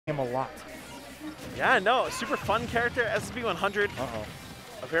him a lot. Yeah, no, super fun character, SSB100. Uh-oh.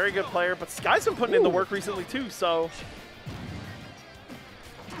 A very good player, but Sky's been putting in the work recently too, so.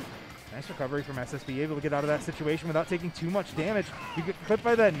 Nice recovery from SSB, able to get out of that situation without taking too much damage. You get clipped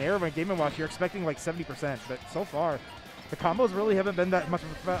by that Nair when Game & Watch, you're expecting like 70%, but so far, the combos really haven't been that much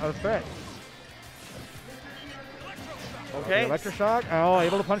of a threat. Okay. Electroshock, oh,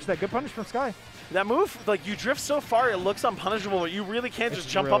 able to punch that. Good punish from Sky. That move, like you drift so far, it looks unpunishable, but you really can't just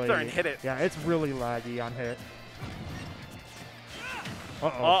jump up there and hit it. Yeah, it's really laggy on hit.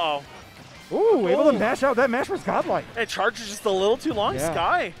 Uh-oh. Ooh, able to mash out. That mash was godlike. It charges just a little too long. Yeah.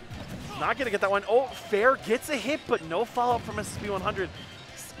 Sky not going to get that one. Oh, Fair gets a hit, but no follow-up from SSB100.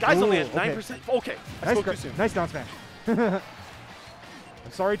 Sky's only at 9%. Okay, I spoke too soon. Nice down smash.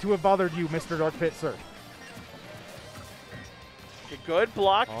 I'm sorry to have bothered you, Mr. Dark Pit, sir. Okay, good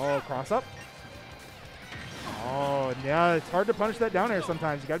block. Oh, cross up. Oh, yeah, it's hard to punish that down air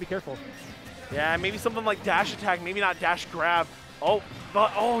sometimes. You got to be careful. Yeah, maybe something like dash attack, maybe not dash grab. Oh,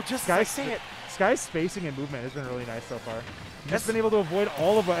 but just Sky's spacing and movement has been really nice so far. He's just been able to avoid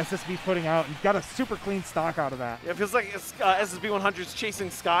all of what SSB's putting out and got a super clean stock out of that. Yeah, it feels like SSB100's chasing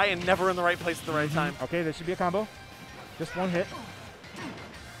Sky and never in the right place at the right time. Okay, this should be a combo. Just one hit.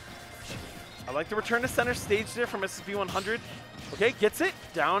 I like the return to center stage there from SSB100. Okay, gets it,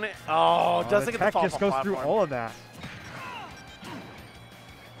 down it. Oh, doesn't get the fall. Just goes through all of that.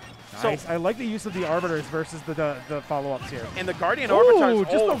 Nice. I like the use of the Arbiters versus the follow-ups here. And the Guardian Arbiters.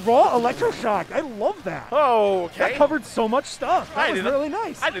 Just a raw Electroshock. I love that. Oh, okay. That covered so much stuff. That was really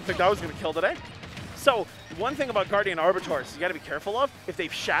nice. I didn't think that was going to kill today. So, one thing about Guardian Arbiters you got to be careful of, if they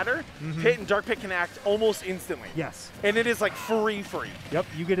shatter, Pit and Dark Pit can act almost instantly. Yes. And it is like free. Yep,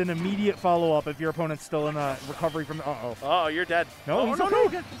 you get an immediate follow-up if your opponent's still in a recovery from the, uh-oh. Oh, you're dead. No, he's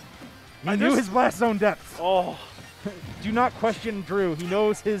okay. He knew his blast zone depths. Oh. Do not question Drew. He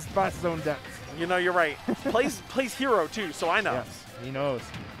knows his blast zone depths. You know, you're right. plays hero too, so I know. Yes, he knows.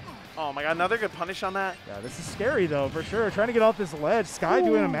 Oh my god, another good punish on that. Yeah, this is scary though, for sure. Trying to get off this ledge. Sky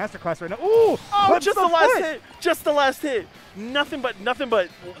doing a masterclass right now. Ooh! Oh, just the last hit. Just the last hit. Nothing but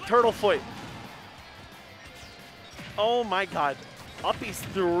turtle foot. Oh my god. Uppies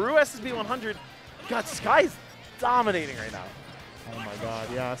through SSB100. God, Sky's dominating right now. Oh my god,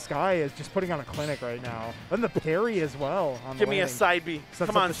 yeah. Sky is just putting on a clinic right now. And the parry as well. Give me a side B.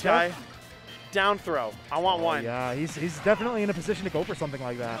 Come on, Sky. Down throw. I want one. Yeah, he's definitely in a position to go for something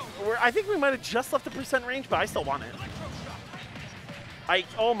like that. I think we might have just left the percent range, but I still want it.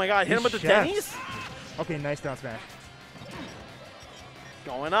 Oh my god, hit him with the Denny's? Okay, nice down smash.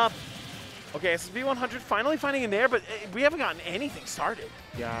 Going up. Okay, SSB100 finally finding in there, but we haven't gotten anything started.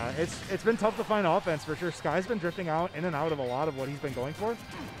 Yeah, it's been tough to find offense for sure. Sky's been drifting in and out of a lot of what he's been going for,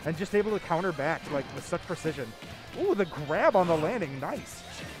 and just able to counter back like with such precision. Ooh, the grab on the landing, nice.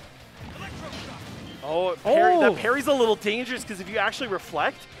 Oh, that parry's a little dangerous because if you actually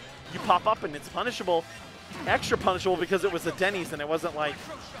reflect, you pop up and it's punishable. Extra punishable because it was a Denny's and it wasn't like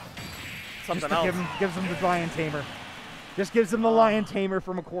something else. Gives him the Lion Tamer. Just gives him the Lion Tamer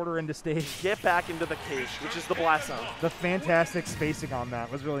from a quarter into stage. Get back into the cage, which is the blast zone. The fantastic spacing on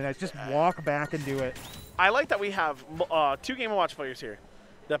that was really nice. Just walk back and do it. I like that we have 2 Game & Watch players here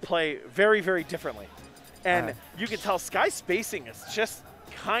that play very, very differently. And you can tell Sky's spacing is just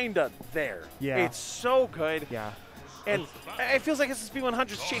kind of there. Yeah. It's so good. Yeah. And it feels like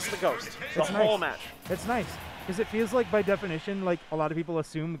SSB100's chasing the ghost the whole match. It's nice. Because it feels like, by definition, like a lot of people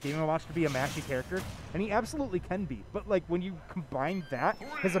assume Game & Watch to be a mashy character, and he absolutely can be. But like when you combine that,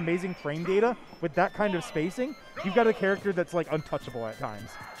 his amazing frame data, with that kind of spacing, you've got a character that's like untouchable at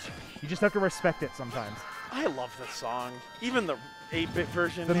times. You just have to respect it sometimes. I love this song. Even the 8-bit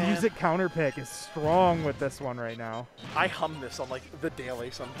version. The music counter pick is strong with this one right now. I hum this on like the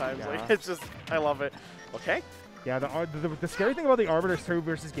daily sometimes. Yeah. Like it's just, I love it. Okay. Yeah, the scary thing about the Arbiters 2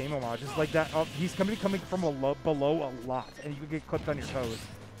 versus Game & Watch is like that he's coming from below a lot, and you can get clipped on your toes.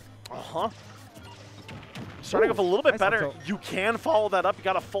 Starting off a little bit better. You can follow that up. You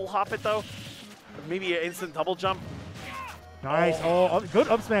got to full hop it though. Maybe an instant double jump. Nice. Oh, good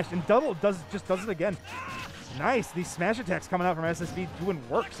up smash, and double just does it again. Nice. These smash attacks coming out from SSB doing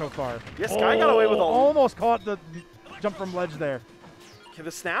work so far. Yes, Sky got away with almost caught the jump from ledge there. Okay,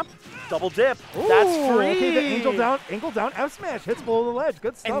 the snap, double dip. Ooh, that's free. Okay, the ankle down, F smash hits below the ledge.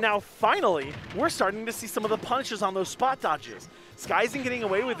 Good stuff. And now finally, we're starting to see some of the punishes on those spot dodges. Sky isn't getting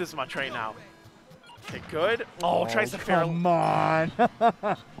away with as much right now. Okay, good. Oh, tries to fair. Come on.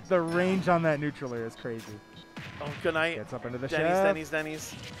 The range on that neutral air is crazy. Oh, good night. Gets up into the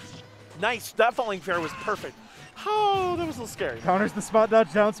Denny's. Nice. That falling fair was perfect. Oh, that was a little scary. Counters the spot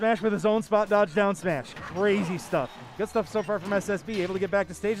dodge down smash with his own spot dodge down smash. Crazy stuff. Good stuff so far from SSB. Able to get back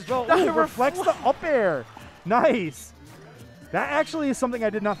to stage as well. Ooh, reflects the up air. Nice. That actually is something I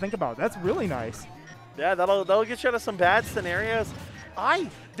did not think about. That's really nice. Yeah, that'll get you out of some bad scenarios.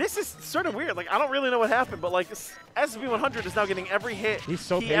 This is sort of weird. Like, I don't really know what happened, but like SSB100 is now getting every hit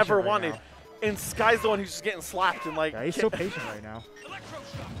he ever wanted. And Sky's the one who's just getting slapped and like. Yeah, he's so patient right now.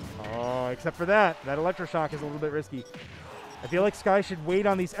 Oh, except for that electroshock is a little bit risky. I feel like Sky should wait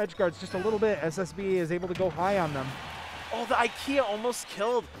on these edge guards just a little bit. SSB is able to go high on them. Oh, the IKEA almost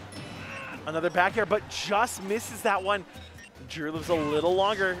killed. Another back air, but just misses that one. Drew lives a little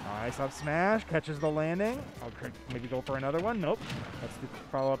longer. Nice up smash, catches the landing. I'll maybe go for another one. Nope. Let's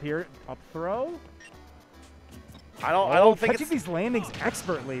follow up here. Up throw. I don't think catching these landings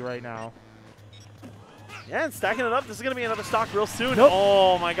expertly right now. Yeah, and stacking it up. This is going to be another stock real soon. Nope.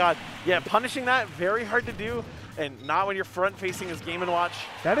 Oh, my God. Yeah, punishing that, very hard to do, and not when you're front-facing as Game & Watch.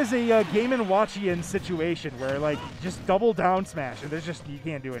 That is a Game & Watchian situation where, like, just double down smash, and there's just, you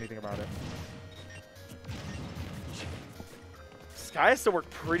can't do anything about it. Sky has to work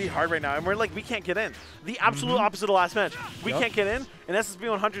pretty hard right now, and we're like, we can't get in. The absolute opposite of last match. We can't get in, and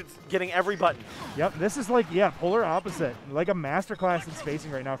SSB100's getting every button. Yep, this is like, yeah, polar opposite. Like a masterclass in spacing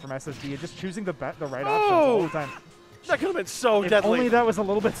right now from SSB, and just choosing the right options all the time. That could have been so if deadly. Only that was a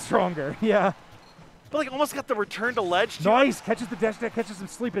little bit stronger, yeah. But like almost got the return to ledge. Too. Nice, catches the dash attack, catches him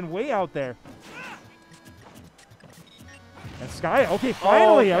sleeping way out there. And Sky, okay,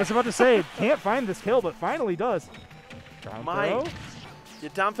 finally, I was about to say, can't find this kill, but finally does. Down throw. Yeah,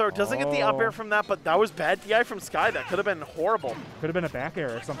 down throw doesn't get the up air from that, but that was bad DI from Sky. That could have been horrible. Could have been a back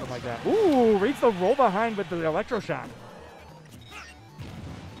air or something like that. Ooh, reads the roll behind with the electroshock.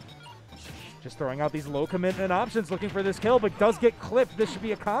 Just throwing out these low commitment options, looking for this kill, but does get clipped. This should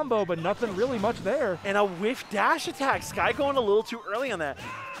be a combo, but nothing really much there. And a whiff dash attack. Sky going a little too early on that.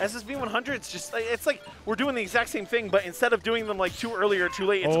 SSB100, it's just, it's like we're doing the exact same thing, but instead of doing them like too early or too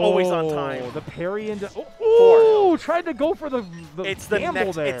late, it's always on time. The parry into, oh, tried to go for the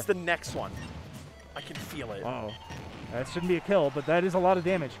gamble there. It's the next one. I can feel it. Uh-oh. That shouldn't be a kill, but that is a lot of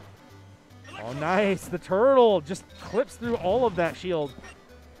damage. Oh, nice. The turtle just clips through all of that shield.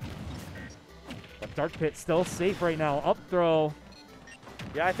 But Dark Pit still safe right now. Up throw.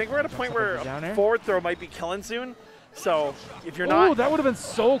 Yeah, I think we're at a point where a forward throw might be killing soon. So if you're not... Oh, that would have been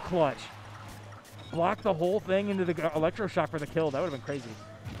so clutch. Block the whole thing into the electroshock for the kill. That would have been crazy.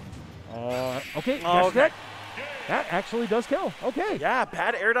 Okay, dash. That actually does kill. Okay. Yeah,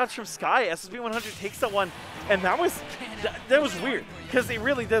 bad air dodge from Sky. SSB100 takes that one, and that was weird because it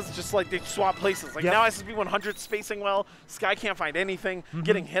really does just like they swap places. Like now SSB100 spacing well. Sky can't find anything,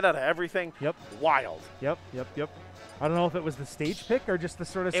 getting hit out of everything. Yep. Wild. Yep. I don't know if it was the stage pick or just the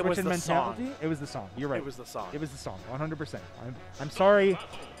sort of switch in mentality. Song. It was the song. You're right. It was the song. It was the song. 100%. I'm sorry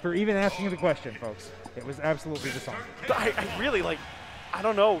for even asking the question, folks. It was absolutely the song. I really like. I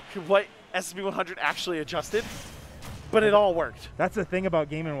don't know what SSB100 actually adjusted, but it all worked. That's the thing about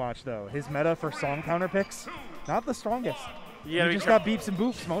Game & Watch, though. His meta for song counter picks, not the strongest. Yeah, he just got beeps and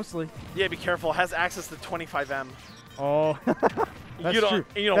boops mostly. Yeah, be careful. Has access to 25M. Oh, that's true.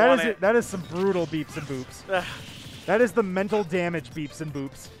 You don't want it. That is some brutal beeps and boops. That is the mental damage beeps and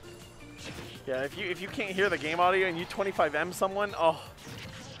boops. Yeah, if you can't hear the game audio and you 25M someone, oh.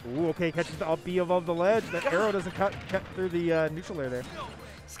 Ooh, okay, catches the up B above the ledge. That arrow doesn't cut through the neutral air there.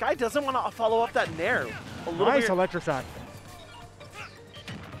 Sky doesn't want to follow up that nair. Nice electroshock.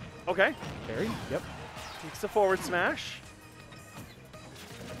 Okay. Parry, yep. Takes the forward smash.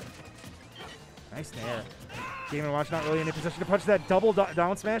 Nice nair. Game & Watch not really in a position to punch that double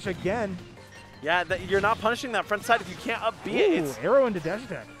down smash again. Yeah, you're not punishing that front side if you can't up B it. It's arrow into dash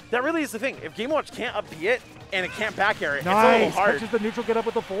attack. That really is the thing. If Game & Watch can't up B it and it can't back air it, nice. It's a little hard. Catches the neutral get up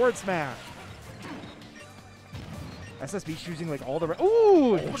with the forward smash. SSB choosing like all the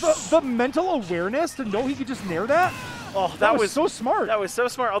the mental awareness to know he could just nair that. Oh, that was so smart. That was so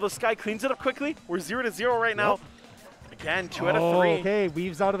smart. Although Sky cleans it up quickly. We're 0-0 right now. Again, 2 out of 3. Okay,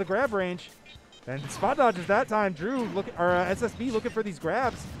 weaves out of the grab range. And spot dodges that time. Drew SSB looking for these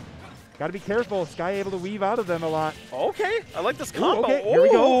grabs. Got to be careful. Sky able to weave out of them a lot. Okay, I like this combo. Okay, here we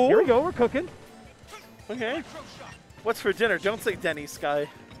go. Here we go. We're cooking. Okay. What's for dinner? Don't say Denny's, Sky.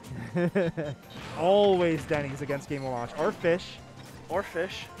 Always Denny's against Game & Watch. Or fish. Or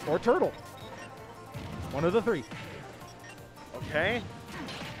fish. Or turtle. One of the 3. Okay.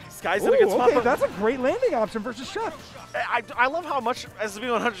 Sky's in a good spot. Okay, that's a great landing option versus Chef. I love how much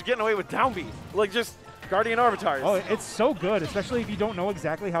SSB100 is getting away with down B. Like just Guardian Arbitars. Oh, it's so good, especially if you don't know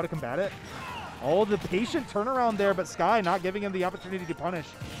exactly how to combat it. Oh, the patient turnaround there, but Sky not giving him the opportunity to punish.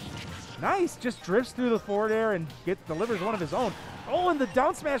 Nice, just drifts through the forward air and delivers one of his own. Oh, and the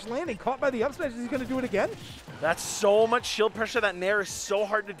down smash landing, caught by the up smash. Is he going to do it again? That's so much shield pressure. That nair is so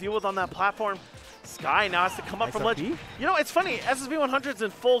hard to deal with on that platform. Sky now has to come up from ledge. You know, it's funny. SSB100's in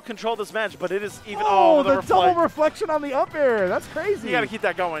full control of this match, but it is even. Oh, the double reflection on the up air. That's crazy. You got to keep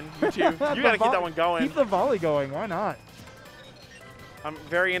that going, you two. You got to keep that one going. Keep the volley going. Why not? I'm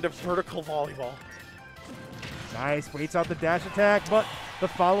very into vertical volleyball. Nice. Waits out the dash attack, but the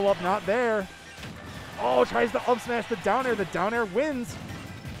follow-up not there. Oh, tries to up smash the down air. The down air wins.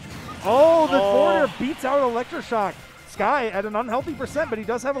 Oh, the forward air beats out Electroshock. Sky at an unhealthy %, but he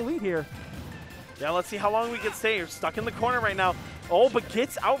does have a lead here. Yeah, let's see how long we can stay. You're stuck in the corner right now. Oh, but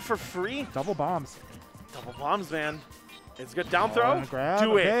gets out for free. Double bombs. Double bombs, man. It's a good down throw. Grab.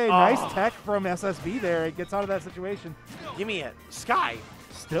 Do okay, it. Nice tech from SSB there. It gets out of that situation. Give me it. Sky.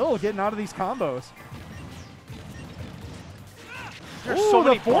 Still getting out of these combos. There's so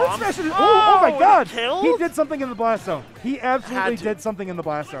many bombs. Oh my God. Killed? He did something in the blast zone. He absolutely did something in the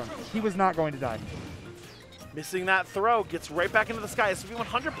blast zone. He was not going to die. Missing that throw. Gets right back into the sky.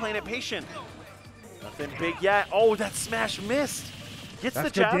 SSB100 playing it patient. Nothing big yet. Oh, that smash missed. Gets the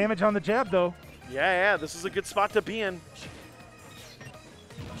jab. That's good damage on the jab, though. Yeah. This is a good spot to be in.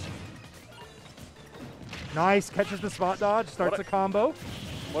 Nice. Catches the spot dodge. Starts a combo.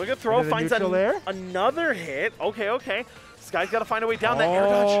 What a good throw. Finds another hit. Okay. Sky's got to find a way down that air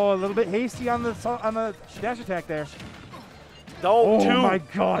dodge. Oh, a little bit hasty on the dash attack there. No, oh my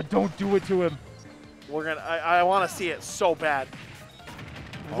God! Don't do it to him. We're gonna. I want to see it so bad.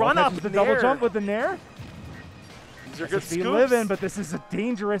 Run up the double jump with the nair. These are good scoops. Living, but this is a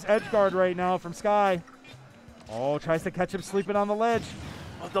dangerous edge guard right now from Sky. Oh, tries to catch him sleeping on the ledge.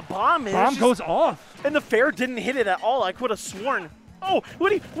 Oh, the bomb goes off, and the fair didn't hit it at all. I could have sworn. Oh,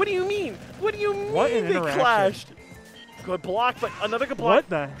 what do you mean? What do you mean they clashed? Good block, but another good block. What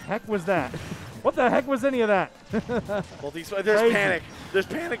the heck was that? What the heck was any of that? Well, there's panic. There's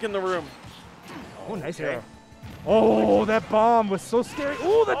panic in the room. Oh, nice arrow. Oh, that bomb was so scary.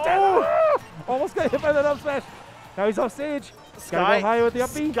 Ooh, almost got hit by that up smash. Now he's off stage. Sky go high with the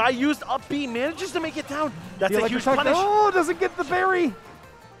up B. Sky used up B, manages to make it down. That's a huge punish. Oh, doesn't get the berry.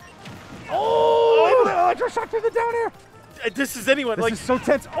 Oh, electroshock through the down air. This is anyone. This is so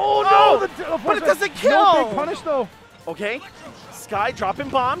tense. Oh, no. But it doesn't kill. No big punish, though. Okay. Sky dropping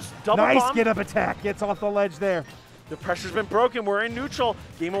bombs. Double bomb. Nice get-up attack. Gets off the ledge there. The pressure's been broken. We're in neutral.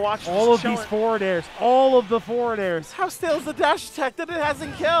 Game & Watch. All of these forward airs. All of the forward airs. How stale is the dash attack that it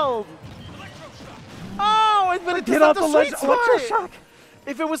hasn't killed? Oh, but it get off the ledge. Electroshock.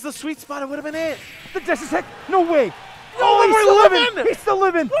 If it was the sweet spot, it would have been it. The dash attack. No way. Oh, he's still living. He's still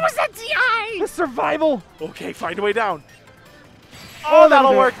living. What was that DI? The survival. Okay, find a way down. Oh,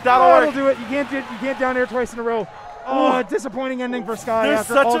 that'll work. That'll do it. You can't down air twice in a row. Oh, disappointing ending for Sky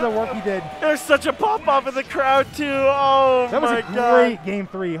after all the work he did. There's such a pop-off in the crowd, too. Oh, that was a great Game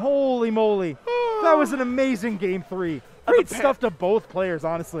 3. Holy moly. That was an amazing Game 3. Great stuff to both players,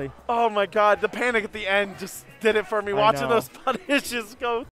 honestly. Oh, my God. The panic at the end just did it for me. Watching those punishes go